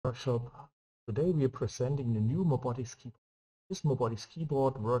workshop. Today we are presenting the new MOBOTIX keyboard. This MOBOTIX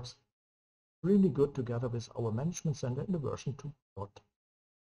keyboard works really good together with our management center in the version 2.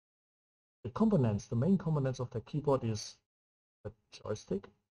 The main components of the keyboard is the joystick,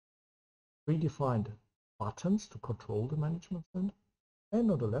 predefined buttons to control the management center, and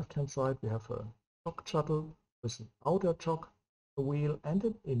on the left hand side we have a jog shuttle with an outer jog wheel and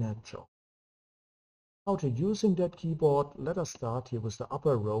an inner jog. How to using that keyboard? Let us start here with the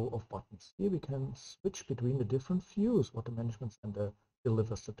upper row of buttons. Here we can switch between the different views what the management center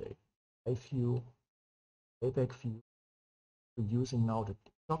delivers today. Live view, playback view. We're using now the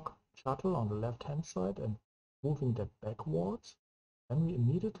jog shuttle on the left hand side and moving that backwards. And we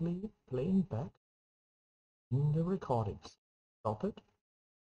immediately playing back in the recordings. Stop it.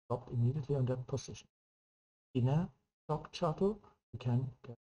 Stop immediately on that position. Inner jog shuttle, we can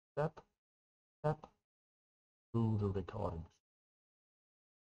get step through the recordings.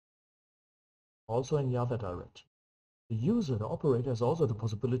 Also in the other direction. The user, the operator, has also the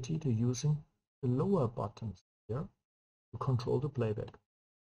possibility to using the lower buttons here to control the playback.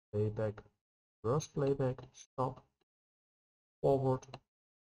 Playback, reverse playback, stop, forward,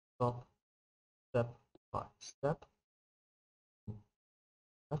 stop, step by step,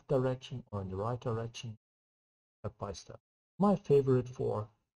 left direction or in the right direction, step by step. My favorite for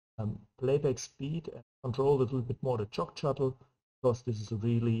playback speed and control a little bit more the jog shuttle, because this is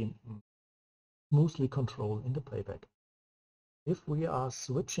really smoothly controlled in the playback. If we are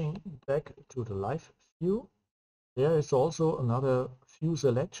switching back to the live view, there is also another view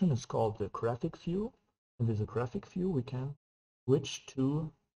selection. It's called the graphic view. And with the graphic view, we can switch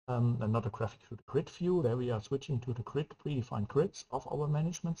to another graphic view, the grid view. There we are switching to the grid, predefined grids of our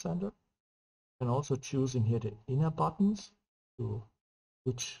management center. And also choosing here the inner buttons to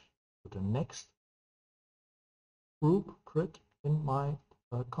switch to the next group grid in my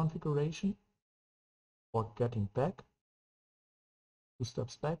configuration, or getting back, 2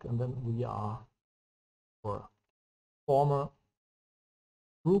 steps back, and then we are for former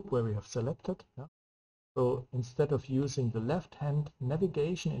group where we have selected. Yeah. So instead of using the left hand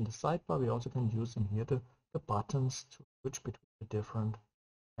navigation in the sidebar, we also can use in here the buttons to switch between the different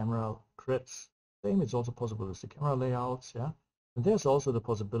camera grids. Same is also possible with the camera layouts. Yeah. And there's also the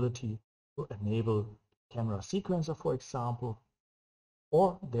possibility to enable camera sequencer, for example,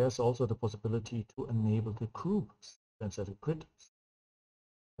 or there's also the possibility to enable the group sequencer, the grid.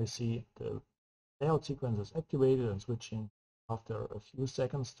 I see the layout sequence is activated and switching after a few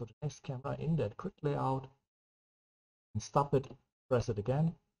seconds to the next camera in that grid layout, and stop it, press it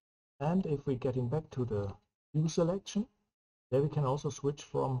again. And if we're getting back to the view selection, there we can also switch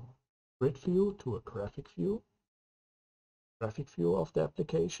from grid view to a graphic view of the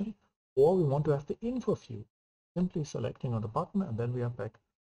application, or we want to have the info view, simply selecting on the button, and then we are back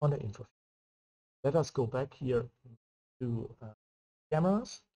on the info view. Let us go back here to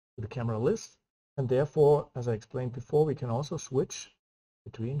cameras, to the camera list, and therefore, as I explained before, we can also switch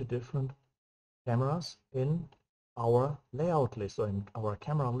between the different cameras in our layout list, or in our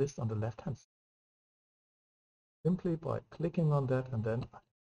camera list on the left hand side. Simply by clicking on that and then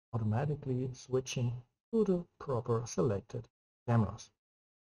automatically switching to the proper selected cameras.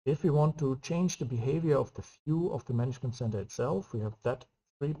 If we want to change the behavior of the view of the management center itself, we have that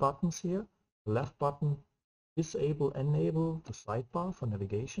 3 buttons here. The left button, disable, enable the sidebar for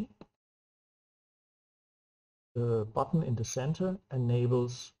navigation. The button in the center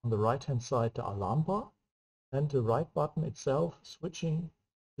enables on the right hand side the alarm bar, and the right button itself switching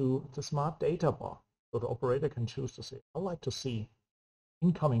to the smart data bar. So the operator can choose to say, I like to see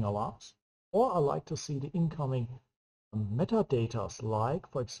incoming alarms, or I like to see the incoming metadata, like,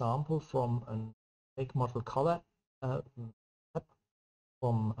 for example, from an make model color app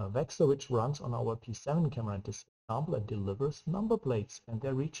from Vexter, which runs on our P7 camera in this example and delivers number plates and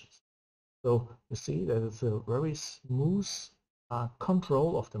their regions. So you see that it's a very smooth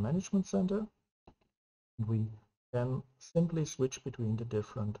control of the management center. We can simply switch between the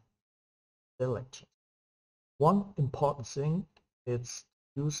different selections. One important thing, it's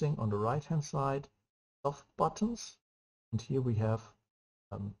using on the right hand side soft buttons, and here we have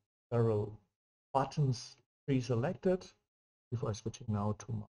several buttons pre-selected. Before switching now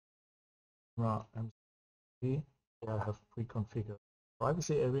to my camera MCP, where I have pre-configured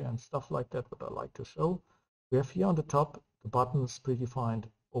privacy area and stuff like that, what I like to show. We have here on the top the buttons predefined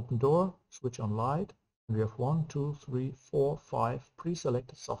open door, switch on light, and we have 1, 2, 3, 4, 5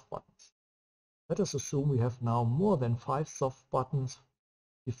 pre-selected soft buttons. Let us assume we have now more than 5 soft buttons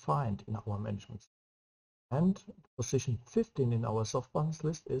defined in our management. And position 15 in our soft buttons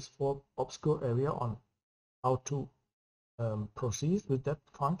list is for obscure area on. How to proceed with that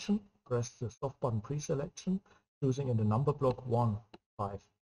function, press the soft button pre-selection, choosing in the number block 1, 5,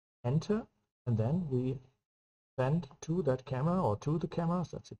 enter, and then we send to that camera or to the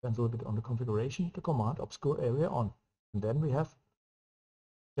cameras, that depends a little bit on the configuration, the command obscure area on. And then we have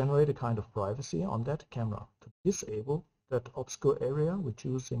generate a kind of privacy on that camera. To disable that obscure area, we're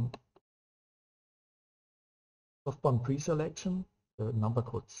choosing soft button pre-selection, the number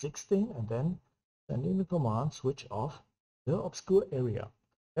code 16, and then sending the command switch off the obscure area.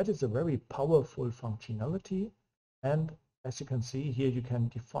 That is a very powerful functionality, and as you can see here, you can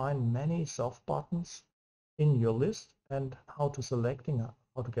define many soft buttons in your list and how to selecting,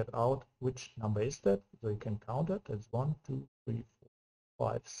 how to get out which number is that. So you can count it. That's 1, 2, 3,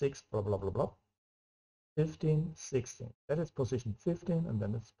 4, 5, 6, blah blah blah blah. 15, 16. That is position 15, and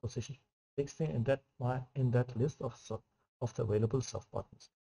then it's position 16 in that list of the available soft buttons.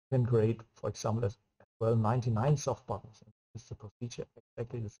 You can create, for example, as well 99 soft buttons. It's the procedure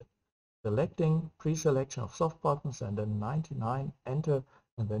exactly the same. Selecting pre-selection of soft buttons and then 99, enter,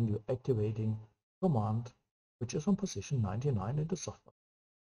 and then you're activating command which is on position 99 in the soft button.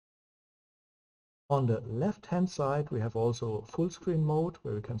 On the left hand side we have also full screen mode,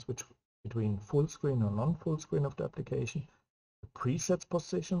 where we can switch between full screen and non-full screen of the application. The presets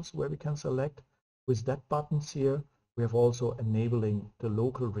positions where we can select. With that buttons here we have also enabling the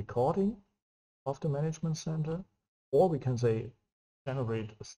local recording of the management center, or we can say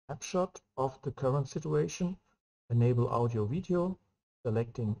generate a snapshot of the current situation, enable audio video,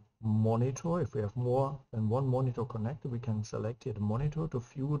 selecting monitor. If we have more than one monitor connected, we can select here the monitor to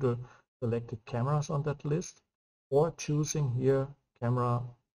view the selected cameras on that list, or choosing here camera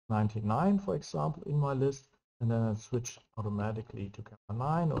 99, for example, in my list, and then I switch automatically to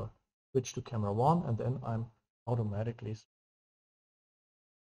camera 9 or switch to camera 1, and then I'm automatically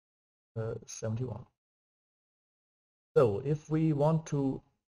 71. So if we want to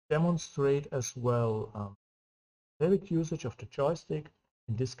demonstrate as well direct usage of the joystick,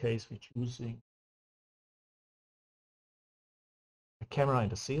 in this case we're choosing a camera in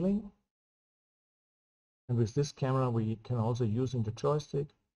the ceiling, and with this camera we can also using the joystick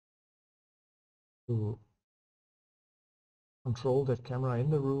to control that camera in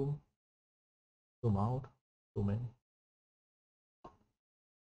the room, zoom out, zoom in.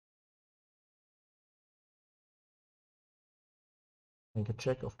 Make a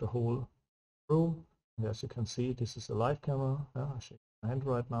check of the whole room. And as you can see, this is a live camera. I shake my hand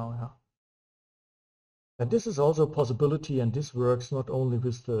right now. And this is also a possibility, and this works not only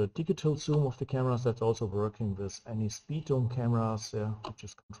with the digital zoom of the cameras, that's also working with any speed zoom cameras, which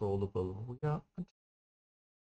is controllable. We are